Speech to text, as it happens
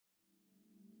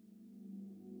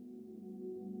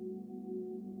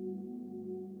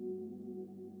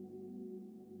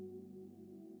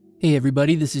Hey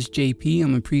everybody, this is JP.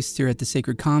 I'm a priest here at the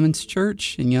Sacred Commons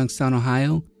Church in Youngstown,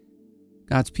 Ohio.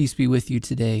 God's peace be with you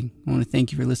today. I want to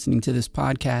thank you for listening to this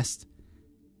podcast.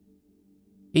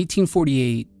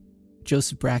 1848,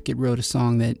 Joseph Brackett wrote a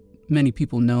song that many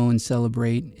people know and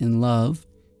celebrate and love.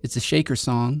 It's a Shaker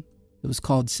song. It was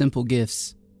called Simple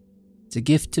Gifts. It's a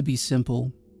gift to be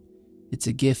simple. It's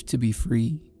a gift to be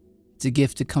free. It's a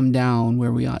gift to come down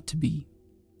where we ought to be.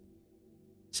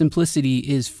 Simplicity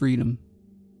is freedom.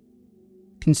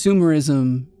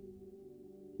 Consumerism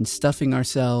and stuffing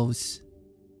ourselves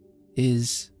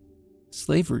is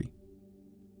slavery.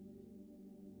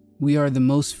 We are the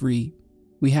most free.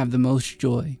 We have the most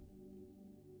joy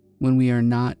when we are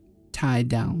not tied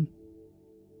down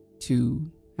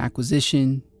to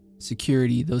acquisition,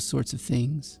 security, those sorts of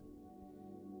things.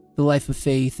 The life of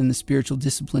faith and the spiritual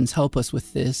disciplines help us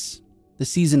with this. The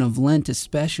season of Lent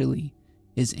especially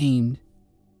is aimed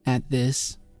at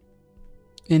this.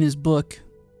 In his book,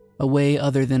 A Way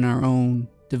Other Than Our Own,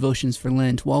 Devotions for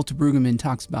Lent, Walter Brueggemann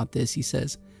talks about this. He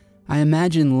says, I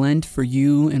imagine Lent for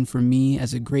you and for me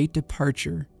as a great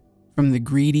departure from the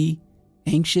greedy,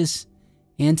 anxious,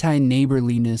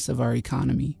 anti-neighborliness of our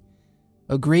economy.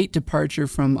 A great departure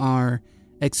from our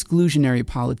exclusionary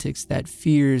politics that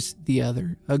fears the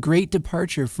other. A great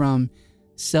departure from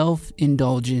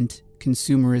self-indulgent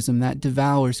consumerism that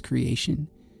devours creation.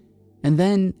 And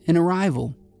then an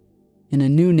arrival in a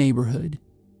new neighborhood,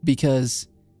 because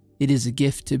it is a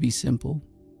gift to be simple.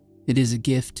 It is a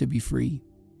gift to be free.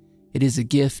 It is a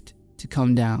gift to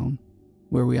come down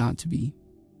where we ought to be.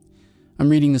 I'm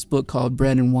reading this book called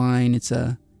Bread and Wine. It's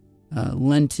a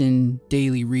Lenten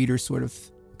daily reader sort of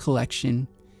collection.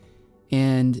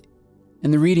 And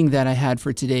the reading that I had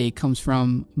for today comes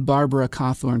from Barbara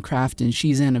Cawthorn Crafton.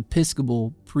 She's an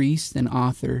Episcopal priest and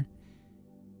author.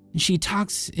 And she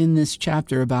talks in this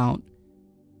chapter about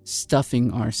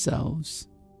stuffing ourselves.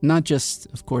 Not just,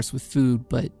 of course, with food,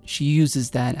 but she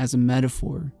uses that as a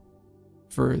metaphor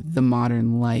for the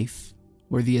modern life,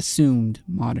 or the assumed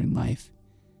modern life.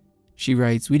 She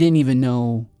writes, we didn't even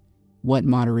know what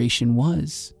moderation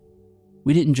was.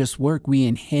 We didn't just work, we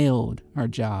inhaled our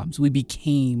jobs. We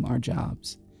became our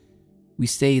jobs. We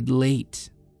stayed late,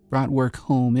 brought work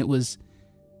home. It was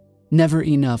never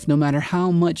enough, no matter how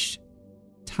much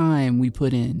time we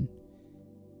put in.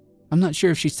 I'm not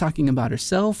sure if she's talking about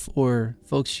herself or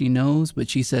folks she knows, but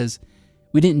she says,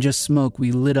 we didn't just smoke,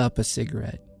 we lit up a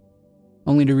cigarette,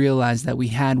 only to realize that we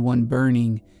had one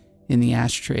burning in the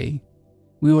ashtray.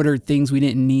 We ordered things we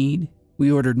didn't need.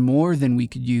 We ordered more than we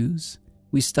could use.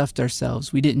 We stuffed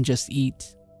ourselves. We didn't just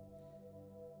eat.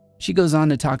 She goes on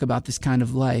to talk about this kind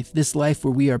of life, this life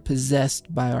where we are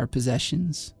possessed by our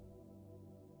possessions.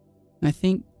 And I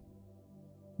think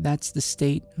that's the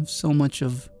state of so much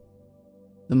of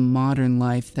the modern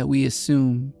life that we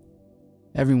assume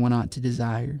everyone ought to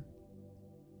desire.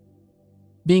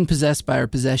 Being possessed by our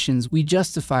possessions, we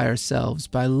justify ourselves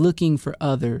by looking for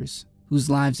others whose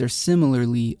lives are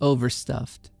similarly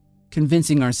overstuffed,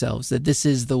 convincing ourselves that this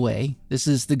is the way, this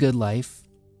is the good life.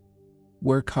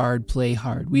 Work hard, play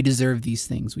hard. We deserve these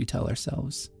things, we tell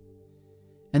ourselves.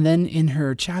 And then in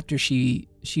her chapter, she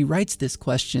writes this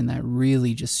question that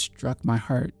really just struck my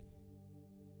heart.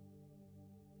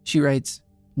 She writes,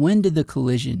 when did the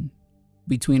collision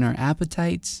between our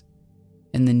appetites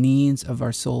and the needs of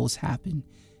our souls happen?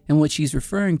 And what she's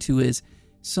referring to is,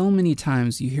 so many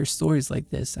times you hear stories like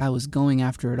this. I was going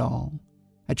after it all.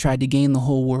 I tried to gain the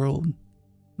whole world,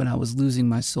 but I was losing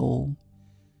my soul.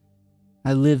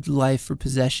 I lived life for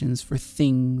possessions, for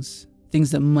things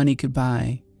that money could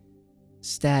buy,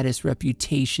 status,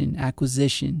 reputation,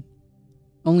 acquisition,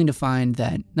 only to find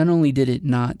that not only did it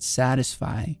not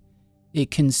satisfy, it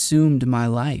consumed my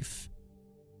life.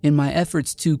 In my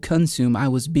efforts to consume, I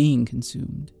was being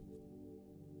consumed.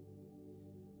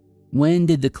 When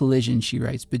did the collision, she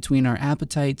writes, between our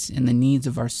appetites and the needs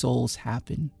of our souls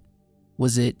happen?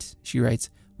 Was it, she writes,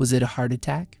 was it a heart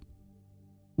attack?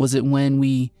 Was it when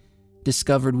we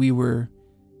discovered we were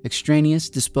extraneous,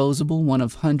 disposable, one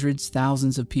of hundreds,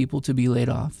 thousands of people to be laid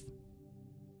off?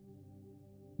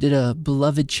 Did a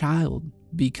beloved child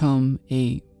become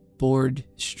a bored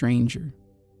stranger?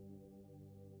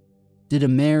 Did a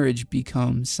marriage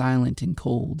become silent and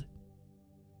cold?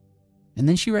 And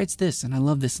then she writes this, and I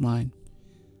love this line.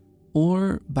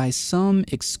 Or by some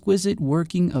exquisite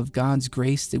working of God's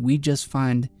grace did we just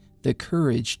find the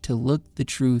courage to look the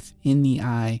truth in the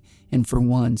eye and for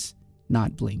once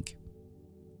not blink?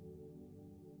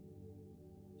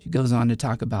 She goes on to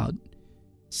talk about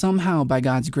somehow by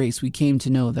God's grace we came to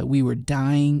know that we were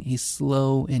dying a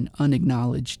slow and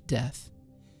unacknowledged death.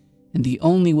 And the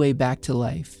only way back to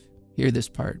life, hear this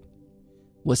part,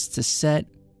 was to set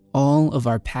all of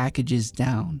our packages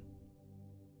down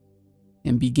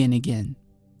and begin again,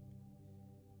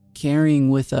 carrying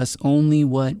with us only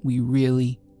what we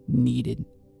really needed.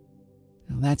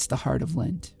 Now, that's the heart of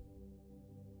Lent.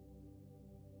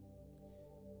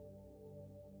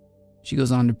 She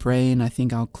goes on to pray, and I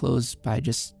think I'll close by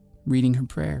just reading her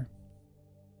prayer.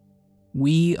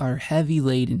 We are heavy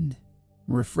laden.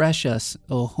 Refresh us,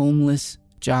 O homeless,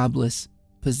 jobless,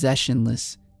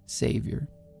 possessionless Savior.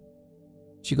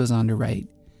 She goes on to write,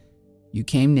 you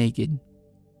came naked,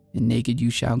 and naked you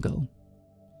shall go.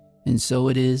 And so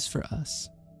it is for us,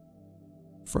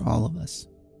 for all of us.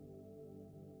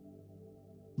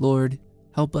 Lord,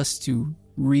 help us to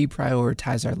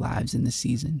reprioritize our lives in this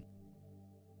season.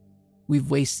 We've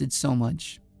wasted so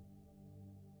much.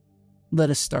 Let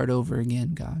us start over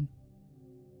again, God.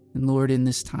 And Lord, in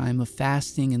this time of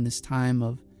fasting, in this time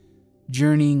of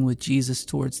journeying with Jesus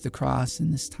towards the cross,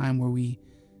 in this time where we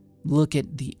look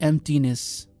at the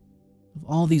emptiness of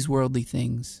all these worldly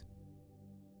things,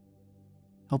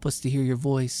 help us to hear your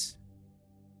voice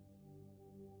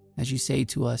as you say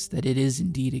to us that it is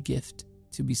indeed a gift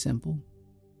to be simple.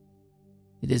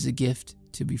 It is a gift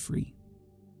to be free.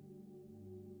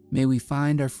 May we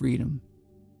find our freedom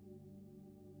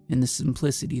in the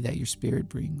simplicity that your Spirit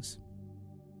brings.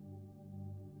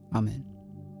 Amen.